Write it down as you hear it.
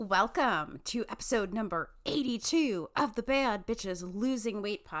Welcome to episode number 82 of the Bad Bitches Losing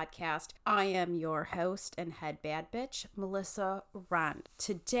Weight podcast. I am your host and head bad bitch, Melissa Rond.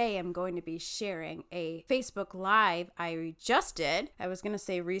 Today I'm going to be sharing a Facebook Live I just did. I was going to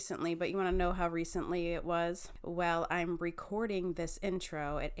say recently, but you want to know how recently it was? Well, I'm recording this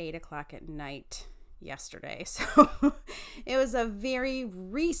intro at 8 o'clock at night yesterday. So it was a very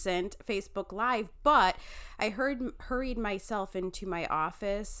recent Facebook Live, but I hurried myself into my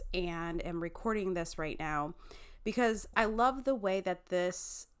office and am recording this right now because I love the way that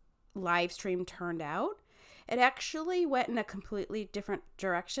this live stream turned out. It actually went in a completely different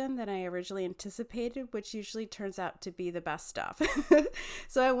direction than I originally anticipated, which usually turns out to be the best stuff.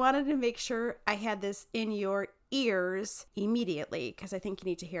 So I wanted to make sure I had this in your ears immediately because I think you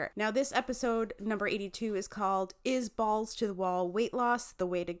need to hear it. Now, this episode number 82 is called Is Balls to the Wall Weight Loss the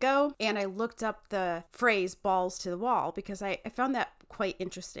Way to Go? And I looked up the phrase balls to the wall because I found that quite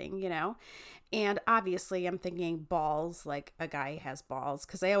interesting, you know? And obviously I'm thinking balls like a guy has balls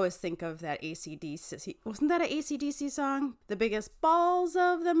because I always think of that AC/DC. Wasn't that an AC/DC song? The biggest balls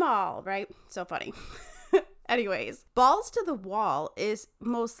of them all, right? So funny. Anyways, balls to the wall is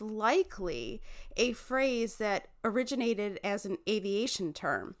most likely a phrase that originated as an aviation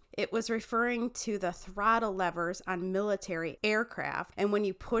term. It was referring to the throttle levers on military aircraft, and when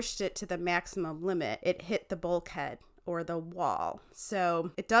you pushed it to the maximum limit, it hit the bulkhead or the wall.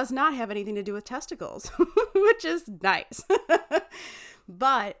 So it does not have anything to do with testicles, which is nice.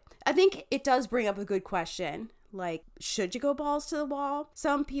 But I think it does bring up a good question. Like, should you go balls to the wall?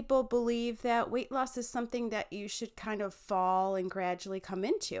 Some people believe that weight loss is something that you should kind of fall and gradually come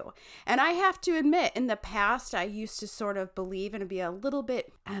into. And I have to admit, in the past, I used to sort of believe and be a little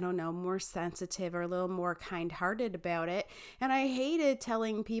bit, more sensitive or a little more kind-hearted about it. And I hated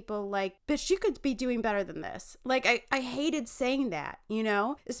telling people like, bitch, you could be doing better than this. Like, I hated saying that, you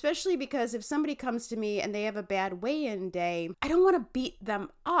know? Especially because if somebody comes to me and they have a bad weigh-in day, I don't want to beat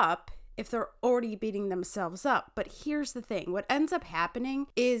them up if they're already beating themselves up. But here's the thing. What ends up happening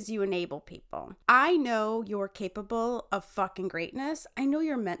is you enable people. I know you're capable of fucking greatness. I know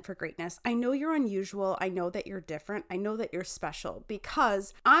you're meant for greatness. I know you're unusual. I know that you're different. I know that you're special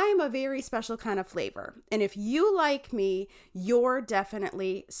because I'm a very special kind of flavor. And if you like me, you're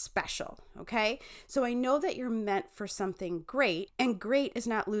definitely special. Okay? So I know that you're meant for something great, and great is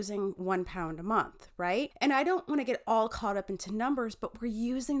not losing 1 pound a month, right? And I don't want to get all caught up into numbers, but we're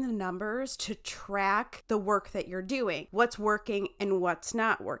using the numbers to track the work that you're doing, what's working and what's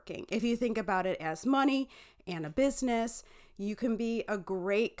not working. If you think about it as money and a business, you can be a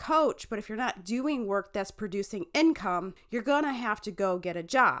great coach, but if you're not doing work that's producing income, you're going to have to go get a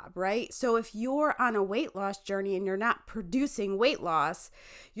job, right? So if you're on a weight loss journey and you're not producing weight loss,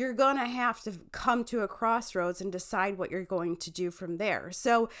 you're going to have to come to a crossroads and decide what you're going to do from there.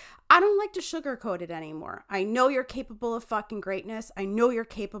 So I don't like to sugarcoat it anymore. I know you're capable of fucking greatness. I know you're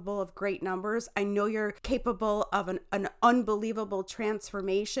capable of great numbers. I know you're capable of an unbelievable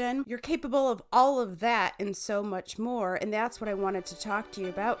transformation. You're capable of all of that and so much more. And that's what I wanted to talk to you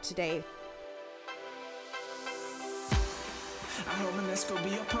about today. I hope Manesco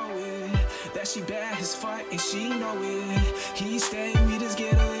be a poet, that she bad as fuck and she know it. He stay, we just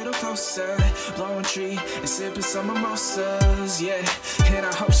get a little closer, blowing tree and sipping some mimosas, yeah. And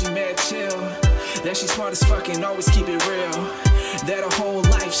I hope she mad chill, that she smart as fuck and always keep it real. That her whole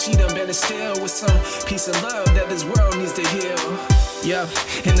life she done been instilled with some piece of love that this world needs to heal. Yup,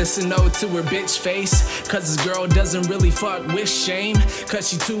 and it's a note to her bitch face, cause this girl doesn't really fuck with shame, cause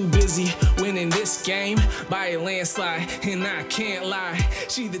she too busy winning this game by a landslide, and I can't lie,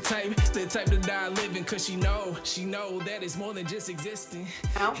 she the type to die living, cause she know that it's more than just existing.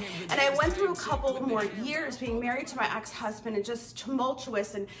 And I went through a couple more years being married to my ex-husband and just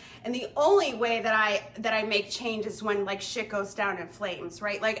tumultuous, and the only way that I make change is when like shit goes down in flames,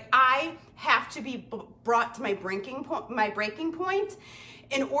 right? Like I have to be brought to my breaking point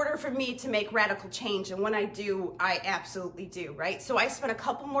in order for me to make radical change. And when I do, I absolutely do, right? So I spent a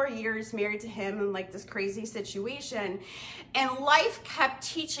couple more years married to him in like this crazy situation, and life kept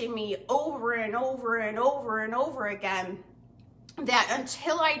teaching me over and over and over and over again that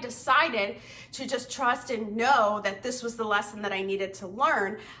until I decided to just trust and know that this was the lesson that I needed to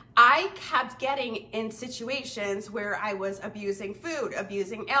learn, I kept getting in situations where I was abusing food,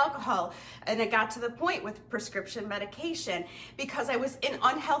 abusing alcohol, and it got to the point with prescription medication because I was in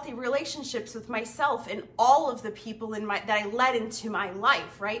unhealthy relationships with myself and all of the people that I let into my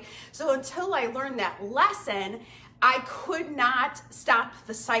life, right? So until I learned that lesson, I could not stop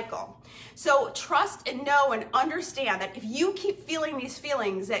the cycle. So trust and know and understand that if you keep feeling these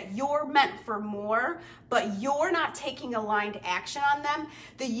feelings that you're meant for more, but you're not taking aligned action on them,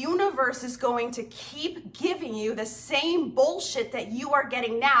 the universe is going to keep giving you the same bullshit that you are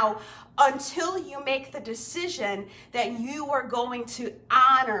getting now until you make the decision that you are going to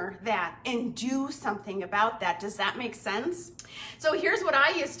honor that and do something about that. Does that make sense? So here's what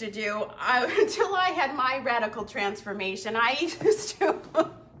I used to do until I had my radical transformation. I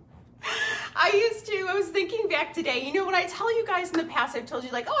was thinking back today, you know, when I tell you guys in the past, I've told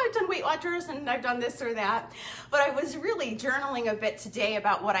you like, oh, I've done Weight Watchers and I've done this or that. But I was really journaling a bit today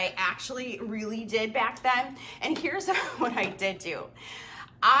about what I actually really did back then. And here's what I did do.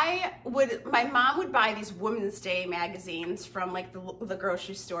 My mom would buy these Women's Day magazines from like the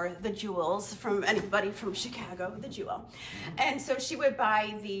grocery store, the Jewels, from anybody from Chicago, the Jewel. And so she would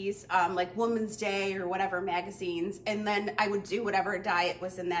buy these like Women's Day or whatever magazines. And then I would do whatever diet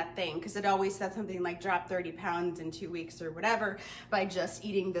was in that thing. Cause it always said something like drop 30 pounds in 2 weeks or whatever by just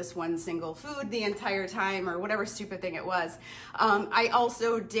eating this one single food the entire time or whatever stupid thing it was. I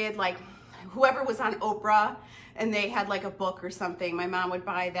also did like whoever was on Oprah, and they had like a book or something, my mom would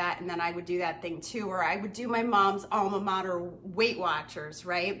buy that and then I would do that thing too, or I would do my mom's alma mater Weight Watchers,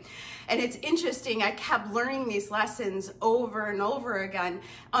 right? And it's interesting, I kept learning these lessons over and over again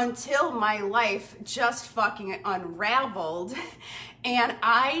until my life just fucking unraveled and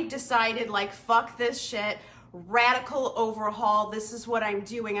I decided like, fuck this shit, radical overhaul, this is what I'm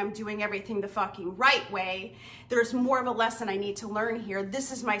doing everything the fucking right way. There's more of a lesson I need to learn here.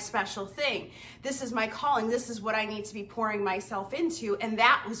 This is my special thing. This is my calling. This is what I need to be pouring myself into. And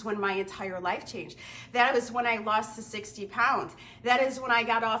that was when my entire life changed. That was when I lost the 60 pounds. That is when I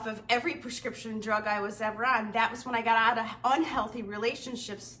got off of every prescription drug I was ever on. That was when I got out of unhealthy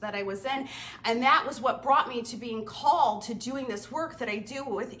relationships that I was in. And that was what brought me to being called to doing this work that I do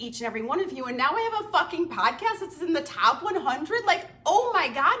with each and every one of you. And now I have a fucking podcast that's in the top 100. Like, oh my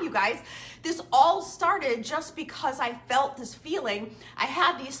God, you guys, this all started just because I felt this feeling. I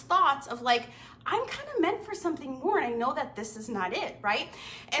had these thoughts of like, I'm kind of meant for something more and I know that this is not it, right?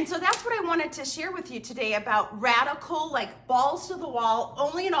 And so that's what I wanted to share with you today about radical, like balls to the wall,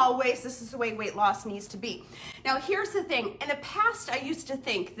 only and always, this is the way weight loss needs to be. Now, here's the thing. In the past, I used to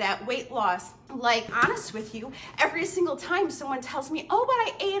think that weight loss, like honest with you, every single time someone tells me, oh, but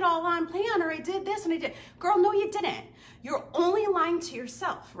I ate all on plan or I did this and I did. Girl, no, you didn't. You're only lying to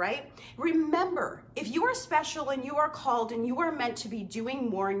yourself, right? Remember, if you are special and you are called and you are meant to be doing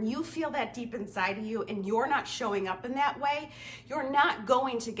more and you feel that deep inside of you and you're not showing up in that way, you're not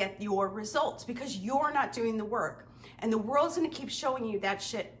going to get your results because you're not doing the work. And the world's gonna keep showing you that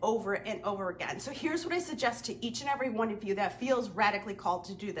shit over and over again. So here's what I suggest to each and every one of you that feels radically called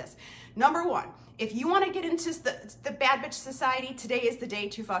to do this. Number one, if you wanna get into the Bad Bitch Society, today is the day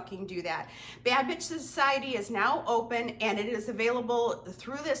to fucking do that. Bad Bitch Society is now open and it is available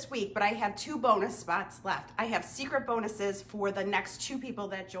through this week, but I have 2 bonus spots left. I have secret bonuses for the next 2 people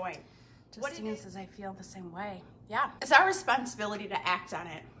that join. Justine says I feel the same way. Yeah, it's our responsibility to act on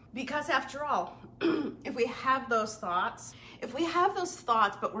it. Because after all, if we have those thoughts,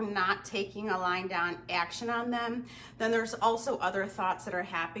 but we're not taking a line down action on them, then there's also other thoughts that are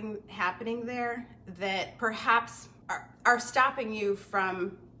happening there that perhaps are stopping you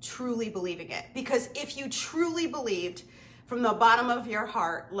from truly believing it. Because if you truly believed from the bottom of your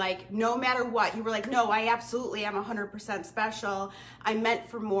heart, like no matter what, you were like, no, I absolutely am 100% special. I'm meant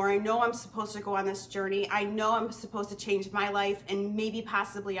for more. I know I'm supposed to go on this journey. I know I'm supposed to change my life and maybe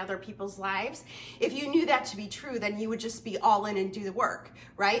possibly other people's lives. If you knew that to be true, then you would just be all in and do the work,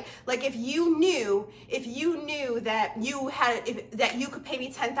 right? Like if you knew that you could pay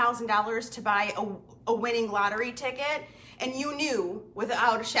me $10,000 to buy a winning lottery ticket, and you knew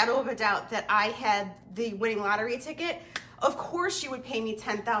without a shadow of a doubt that I had the winning lottery ticket, of course you would pay me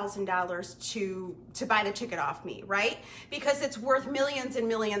 $10,000 to buy the ticket off me, right? Because it's worth millions and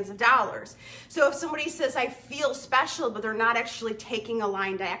millions of dollars. So if somebody says I feel special, but they're not actually taking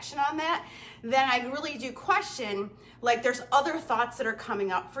aligned action on that, then I really do question, like there's other thoughts that are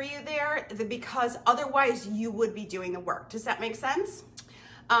coming up for you there because otherwise you would be doing the work. Does that make sense?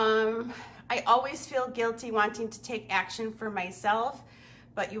 I always feel guilty wanting to take action for myself,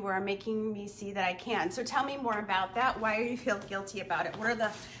 but you are making me see that I can. So tell me more about that. Why do you feel guilty about it?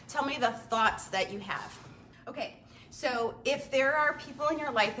 Tell me the thoughts that you have. Okay, So if there are people in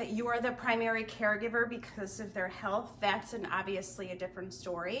your life that you are the primary caregiver because of their health, that's obviously a different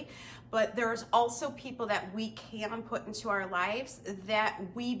story. But there's also people that we can put into our lives that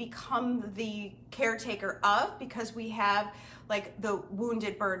we become the caretaker of because we have like the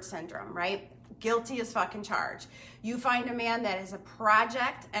wounded bird syndrome, right? Guilty as fucking charged. You find a man that is a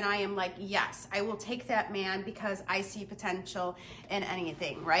project, and I am like, yes, I will take that man because I see potential in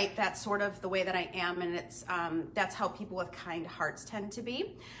anything, right? That's sort of the way that I am, and it's that's how people with kind hearts tend to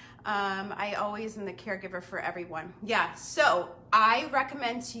be. I always am the caregiver for everyone. Yeah, so I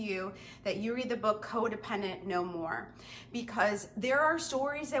recommend to you that you read the book Codependent No More, because there are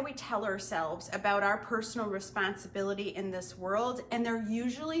stories that we tell ourselves about our personal responsibility in this world, and they're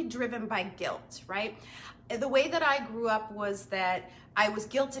usually driven by guilt, right? The way that I grew up was that I was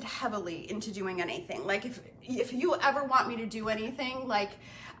guilted heavily into doing anything. Like if you ever want me to do anything, like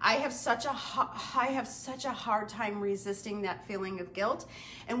I have such a hard time resisting that feeling of guilt.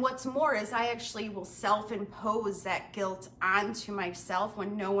 And what's more is I actually will self-impose that guilt onto myself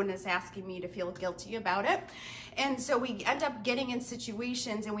when no one is asking me to feel guilty about it. And so we end up getting in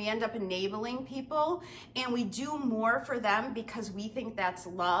situations and we end up enabling people and we do more for them because we think that's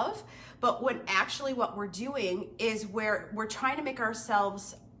love. But when actually what we're doing is we're trying to make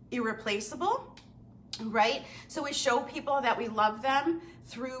ourselves irreplaceable, right? So we show people that we love them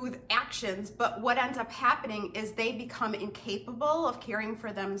through actions, but what ends up happening is they become incapable of caring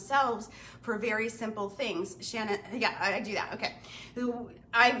for themselves for very simple things. Shannon, yeah, I do that. Okay.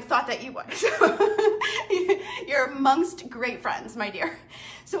 I thought that you would. You're amongst great friends, my dear.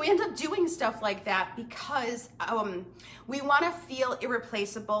 So we end up doing stuff like that because we want to feel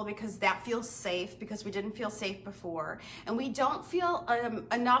irreplaceable because that feels safe because we didn't feel safe before. And we don't feel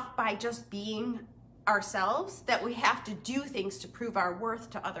enough by just being ourselves that we have to do things to prove our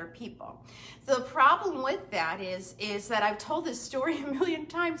worth to other people. The problem with that is that I've told this story a million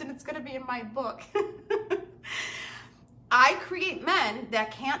times and it's going to be in my book. I create men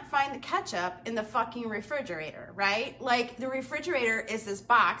that can't find the ketchup in the fucking refrigerator, right? Like the refrigerator is this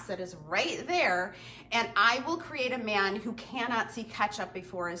box that is right there, and I will create a man who cannot see ketchup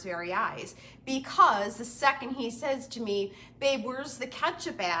before his very eyes because the second he says to me, babe, where's the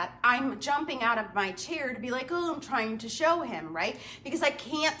ketchup at? I'm jumping out of my chair to be like, oh, I'm trying to show him, right? Because I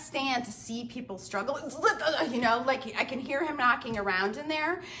can't stand to see people struggle. You know, like I can hear him knocking around in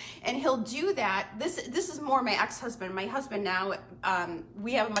there, and he'll do that. This is more my ex-husband. My husband now,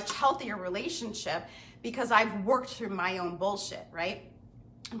 we have a much healthier relationship because I've worked through my own bullshit, right?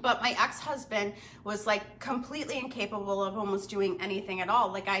 But my ex-husband was like completely incapable of almost doing anything at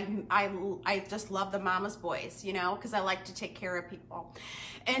all. Like I just love the mama's boys, you know, because I like to take care of people.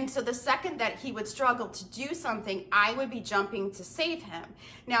 And so the second that he would struggle to do something, I would be jumping to save him.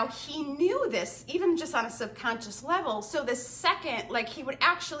 Now he knew this even just on a subconscious level. So the second, like he would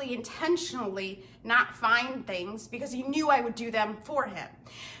actually intentionally not find things because he knew I would do them for him.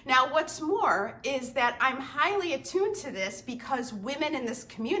 Now what's more is that I'm highly attuned to this because women in this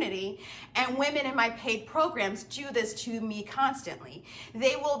community and women in my paid programs do this to me constantly.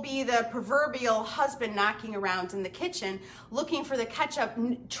 They will be the proverbial husband knocking around in the kitchen looking for the ketchup,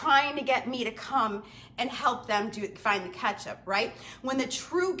 trying to get me to come and help them find the ketchup, right? When the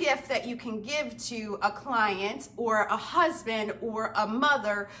true gift that you can give to a client or a husband or a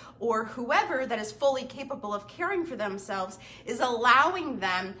mother or whoever that is fully capable of caring for themselves is allowing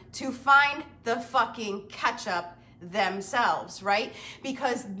them to find the fucking ketchup themselves, right?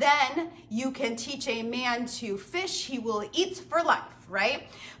 Because then you can teach a man to fish, he will eat for life, right?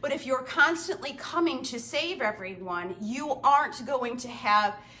 But if you're constantly coming to save everyone, you aren't going to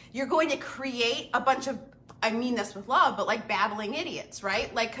have, you're going to create a bunch of, I mean this with love, but like babbling idiots,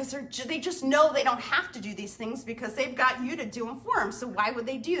 right? Like, because they just know they don't have to do these things because they've got you to do them for them. So why would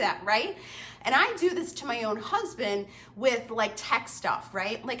they do that, right? And I do this to my own husband with like tech stuff,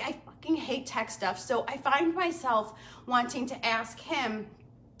 right? Like I fucking hate tech stuff. So I find myself wanting to ask him,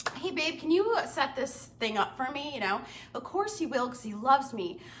 hey babe, can you set this thing up for me? You know, of course he will because he loves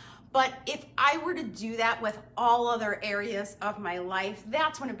me. But if I were to do that with all other areas of my life,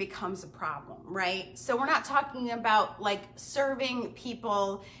 that's when it becomes a problem, right? So we're not talking about like serving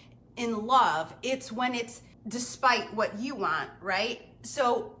people in love. It's when it's despite what you want, right?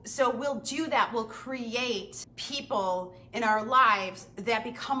 So we'll do that. We'll create people in our lives that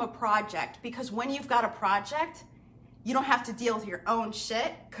become a project, because when you've got a project, you don't have to deal with your own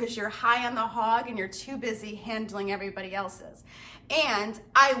shit because you're high on the hog and you're too busy handling everybody else's. And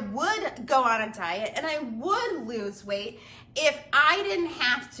I would go on a diet and I would lose weight if I didn't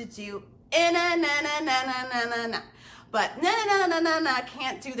have to do but no,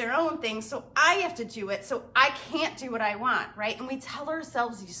 can't do their own thing, so I have to do it, so I can't do what I want, right? And we tell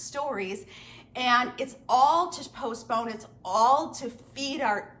ourselves these stories, and it's all to postpone, it's all to feed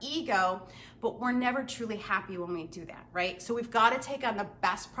our ego, but we're never truly happy when we do that, right? So we've got to take on the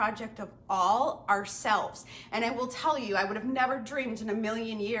best project of all, ourselves. And I will tell you, I would have never dreamed in a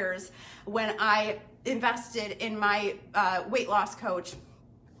million years when I invested in my weight loss coach,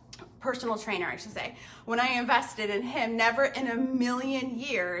 personal trainer, I should say. When I invested in him, never in a million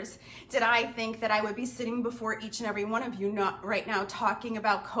years did I think that I would be sitting before each and every one of you right now talking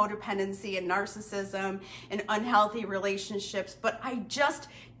about codependency and narcissism and unhealthy relationships, but I just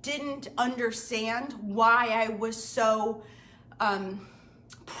didn't understand why I was so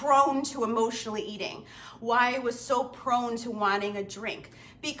prone to emotionally eating, why I was so prone to wanting a drink,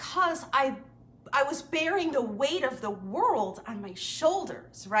 because I was bearing the weight of the world on my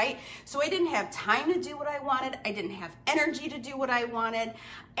shoulders, right? So I didn't have time to do what I wanted. I didn't have energy to do what I wanted.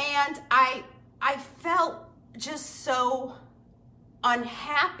 And I felt just so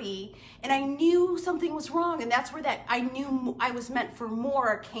unhappy, and I knew something was wrong, and that's where that I knew I was meant for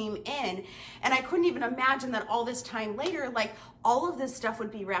more came in. And I couldn't even imagine that all this time later, like, all of this stuff would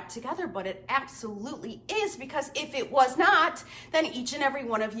be wrapped together, but it absolutely is, because if it was not, then each and every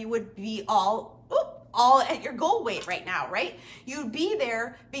one of you would be all at your goal weight right now, right? You'd be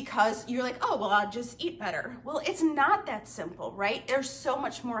there because you're like, oh, well, I'll just eat better. Well, it's not that simple, right? There's so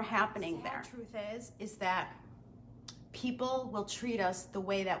much more happening there. The truth is that people will treat us the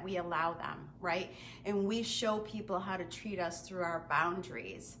way that we allow them, right? And we show people how to treat us through our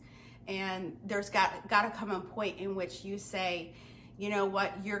boundaries. And there's got to come a point in which you say, you know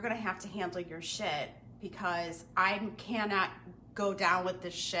what, you're going to have to handle your shit, because I cannot go down with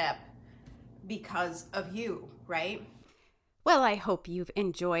the ship because of you, right? Well, I hope you've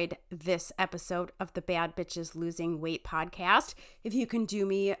enjoyed this episode of the Bad Bitches Losing Weight podcast. If you can do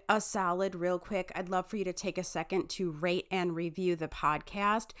me a solid real quick, I'd love for you to take a second to rate and review the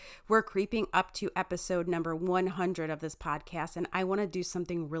podcast. We're creeping up to episode number 100 of this podcast, and I want to do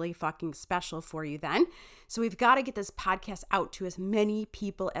something really fucking special for you then. So we've got to get this podcast out to as many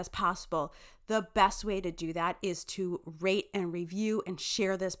people as possible. The best way to do that is to rate and review and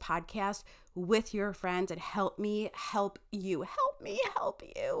share this podcast with your friends, and help me help you. Help me help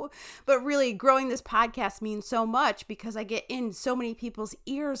you. But really, growing this podcast means so much, because I get in so many people's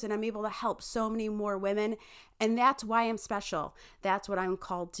ears and I'm able to help so many more women. And that's why I'm special. That's what I'm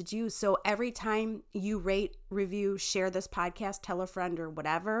called to do. So every time you rate, review, share this podcast, tell a friend or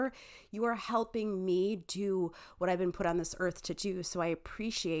whatever, you are helping me do what I've been put on this earth to do. So I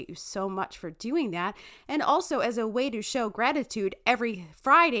appreciate you so much for doing that. And also, as a way to show gratitude, every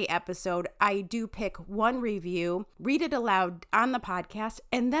Friday episode, I do pick one review, read it aloud on the podcast,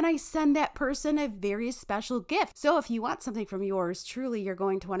 and then I send that person a very special gift. So if you want something from yours truly, you're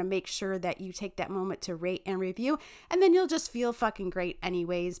going to want to make sure that you take that moment to rate and review, and then you'll just feel fucking great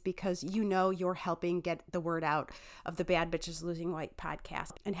anyways, because you know you're helping get the word out of the Bad Bitches Losing Weight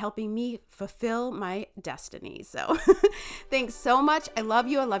podcast and helping me fulfill my destiny. So thanks so much. I love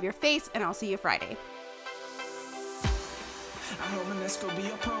you. I love your face, and I'll see you Friday. I hope Manesco be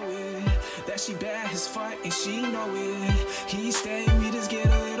a poet, that she bad his fight and she know it. He stay, we just get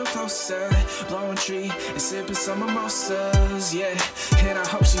a little closer, blowing tree and sipping some mimosas, yeah. And I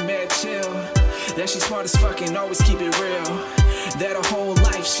hope she mad chill, that she smart as fuck and always keep it real. That her whole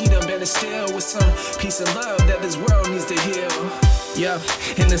life she done been instilled with some peace and love that this world needs to heal. Yup,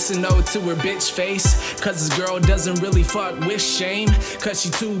 and it's a note to her bitch face, cause this girl doesn't really fuck with shame, cause she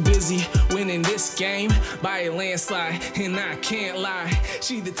too busy winning this game by a landslide, and I can't lie,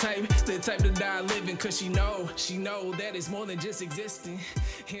 she the type to die living, cause she know that it's more than just existing.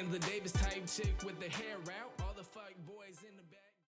 And the Davis type chick with the hair out, all the fuck boy